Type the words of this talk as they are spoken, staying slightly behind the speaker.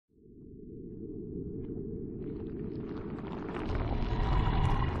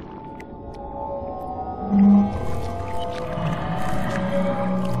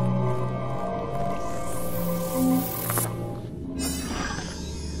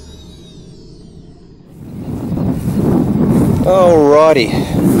Alrighty,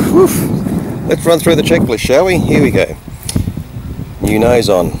 let's run through the checklist, shall we? Here we go. New nose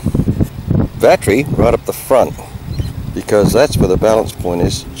on. Battery right up the front, because that's where the balance point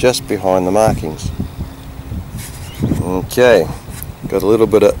is, just behind the markings. Okay, got a little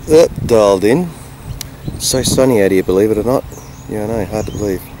bit of dialed in. It's so sunny out here, believe it or not. Yeah, I know, hard to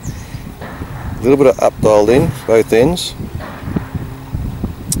believe. A little bit of up dialed in, both ends.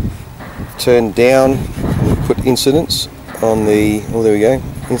 Turn down, put incidents on the, oh there we go,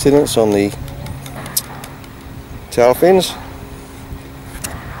 incidents on the tail fins.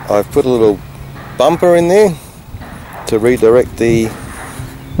 I've put a little bumper in there to redirect the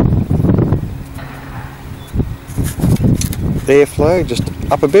airflow just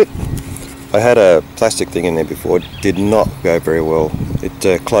up a bit. I had a plastic thing in there before, it did not go very well.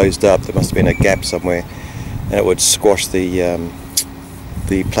 It closed up, there must have been a gap somewhere and it would squash the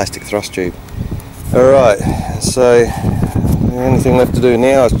plastic thrust tube. Alright, so the only thing left to do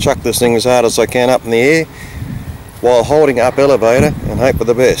now is chuck this thing as hard as I can up in the air while holding up elevator and hope for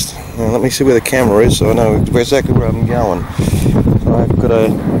the best. Now, let me see where the camera is so I know exactly where I'm going. So I've got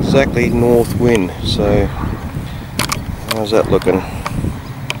a exactly north wind, so how's that looking?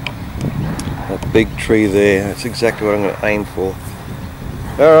 That big tree there, that's exactly what I'm going to aim for.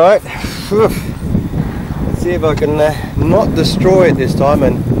 Alright, let's see if I can not destroy it this time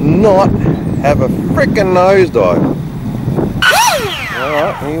and not have a frickin' nosedive.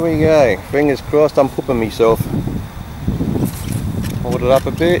 Alright, here we go. Fingers crossed, I'm pooping myself. Hold it up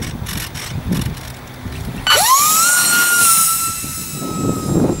a bit.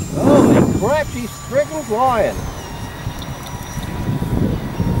 Holy crap, she's frickin' flying.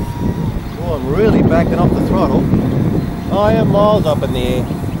 Oh, I'm really backing off the throttle. I am miles up in the air.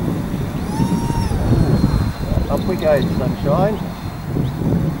 Up we go, sunshine.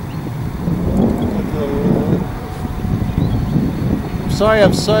 Sorry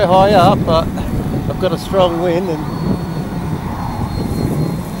I'm so high up, but I've got a strong wind and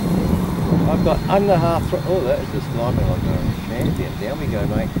I've got under half throttle. Oh, that is just climbing like a champion. Down we go,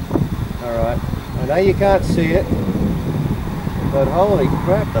 mate. Alright, I know you can't see it, but holy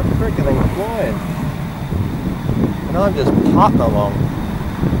crap, the frickin' thing's flying. And I'm just putting along.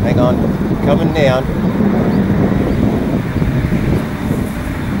 Hang on, coming down.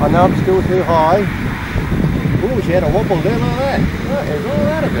 I know I'm still too high. Oh, she had a wobble there like that. What is all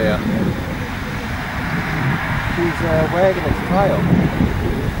that about? She's wagging its tail.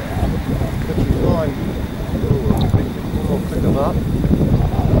 But she's flying. Oh, I'll pick them up.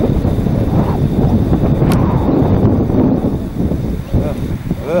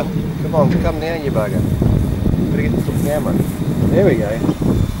 Come on, come down, you bugger. Better get some camera. There we go.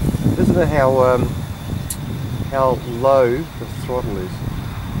 Listen to how low the throttle is.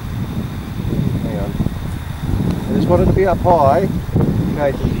 Hang on. I just wanted to be up high in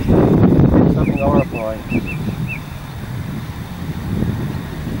case it's something horrifying.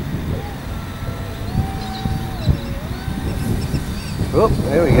 Oh,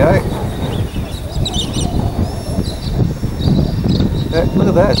 there we go. Look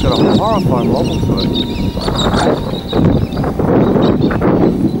at that, it's got a horrifying wobble to it.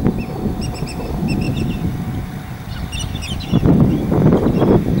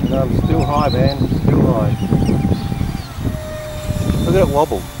 No, I'm still high, man, still high. Look at it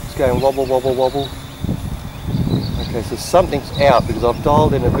wobble. It's going wobble, wobble, wobble. Okay, so something's out because I've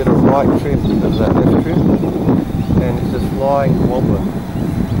dialed in a bit of right trim because of that left trim. And it's just flying and wobbling.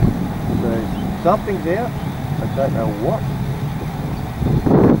 So something's out. I don't know what.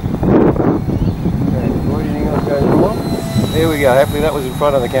 Okay, before anything else goes wrong. There we go. Hopefully that was in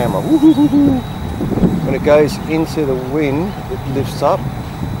front of the camera. When it goes into the wind, it lifts up.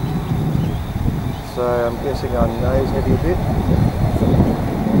 So I'm guessing our nose heavy a bit.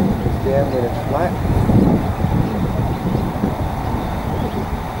 It's down when it's flat.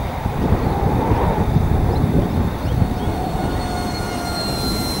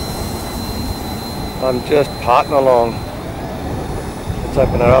 I'm just parting along. Let's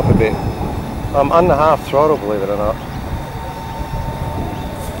open it up a bit. I'm under half throttle, believe it or not.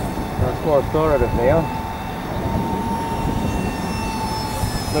 That's more authoritative now.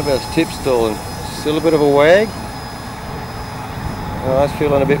 What about its tip stalling? Still a bit of a wag. Oh, that's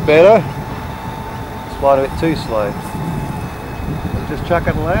feeling a bit better. It's flying a bit too slow. I'm just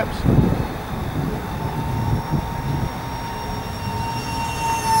chucking laps.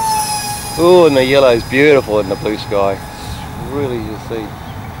 Oh, and the yellow's beautiful in the blue sky. It's really, you see,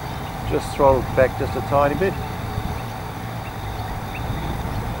 just throttled back just a tiny bit.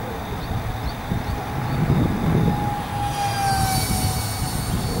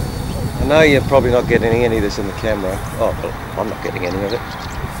 know you're probably not getting any of this in the camera. Oh, well, I'm not getting any of it.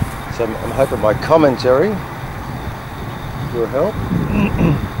 So I'm hoping my commentary will help.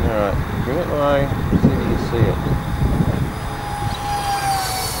 Alright, bring it away, see if you can see it.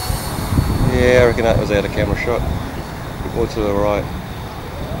 Yeah, I reckon that was out of camera shot. A bit more to the right.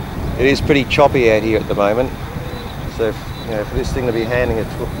 It is pretty choppy out here at the moment. So, if, you know, for this thing to be handing a,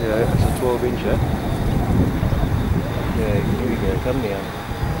 it's a 12-incher. Yeah, here we go. Come down.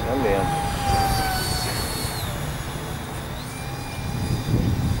 Come down.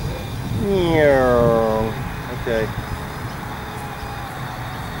 Okay.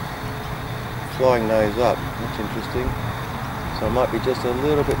 Flying nose up. That's interesting. So I might be just a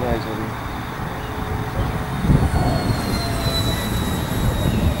little bit nose heavy.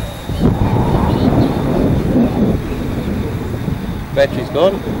 Battery's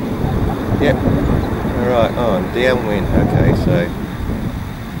gone. Yep. Alright, oh, downwind. Okay, so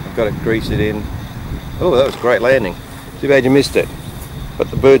I've got to grease it in. Oh, that was a great landing. Too bad you missed it. But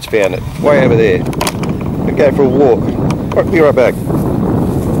the birds found it. Way over there. We'll go for a walk. Right, be right back. See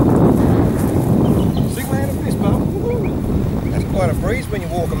what happened to this, bub? That's quite a breeze when you're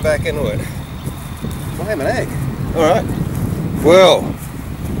walking back into it. Blimey egg. Alright. Well,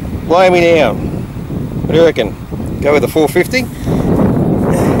 lay me down. What do you reckon? Go with the 450?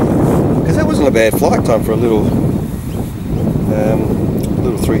 Because that wasn't a bad flight time for a little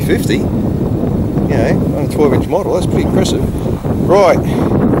 350. You know, on a 12-inch model, that's pretty impressive. Right,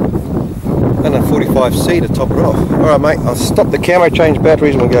 and a 45C to top it off. Alright mate, I'll stop the camo, change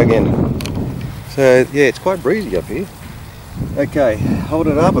batteries and we'll go again. So yeah, it's quite breezy up here. Okay, hold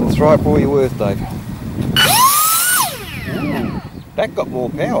it up and throw it for all you're worth, Dave. That got more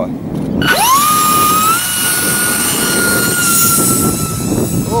power.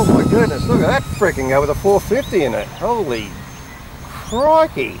 Oh my goodness, look at that freaking go with a 450 in it. Holy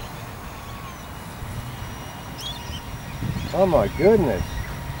crikey. Oh my goodness.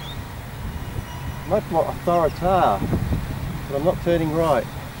 Much more authoritaire. But I'm not turning right.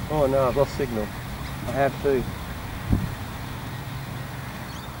 Oh no, I've lost signal. I have to.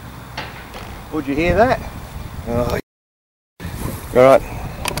 Would you hear that? Oh. Alright,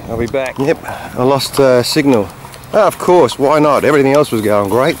 I'll be back. Yep, I lost signal. Oh, of course, why not? Everything else was going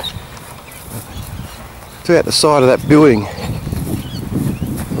great. It's out the side of that building.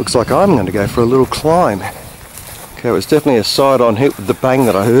 Looks like I'm going to go for a little climb. Okay, it was definitely a side-on hit with the bang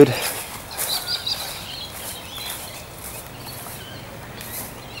that I heard.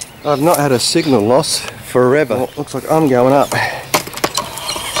 I've not had a signal loss forever. Well, looks like I'm going up.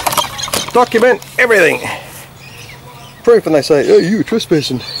 Document everything. Proof when they say, oh, you were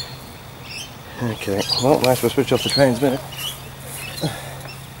trespassing. Okay, well, I'm supposed to switch off the transmitter.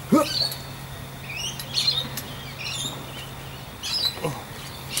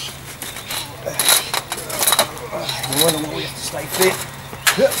 No wonder why we have to stay fit.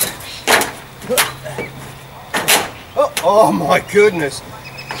 Oh my goodness!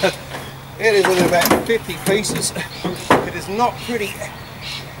 It is in about 50 pieces. It is not pretty.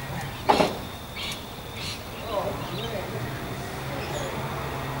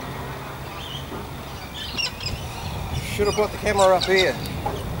 Should have brought the camera up here.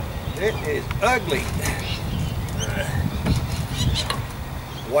 It is ugly.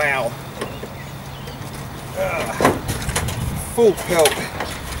 Wow. Full pelt.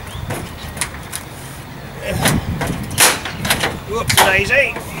 Whoops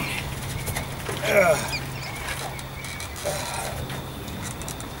daisy.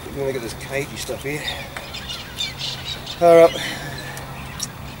 Look at this cagey stuff here. Alright.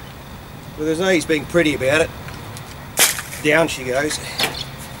 Well, there's no use being pretty about it. Down she goes.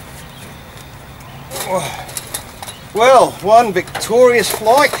 Well, one victorious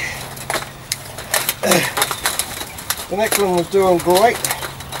flight. The next one was doing great.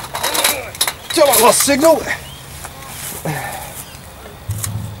 Till I lost signal.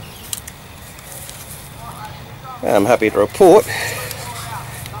 I'm happy to report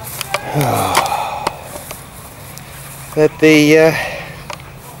that the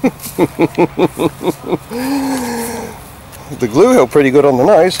the glue held pretty good on the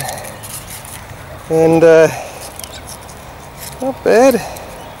nose, and not bad.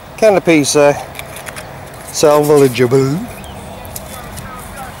 Canopy's salvageable.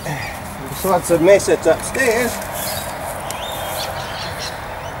 Besides the mess that's upstairs,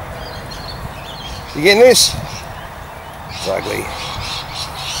 you getting this? It's ugly.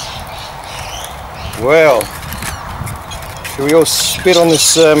 Well, should we all spit on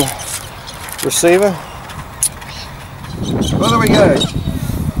this receiver? Well, there we go.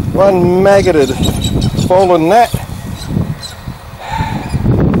 One maggoted Folland Gnat.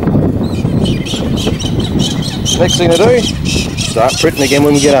 Next thing to do, start printing again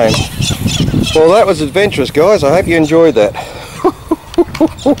when we get home. Well, that was adventurous, guys. I hope you enjoyed that.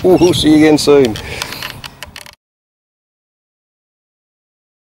 We'll see you again soon.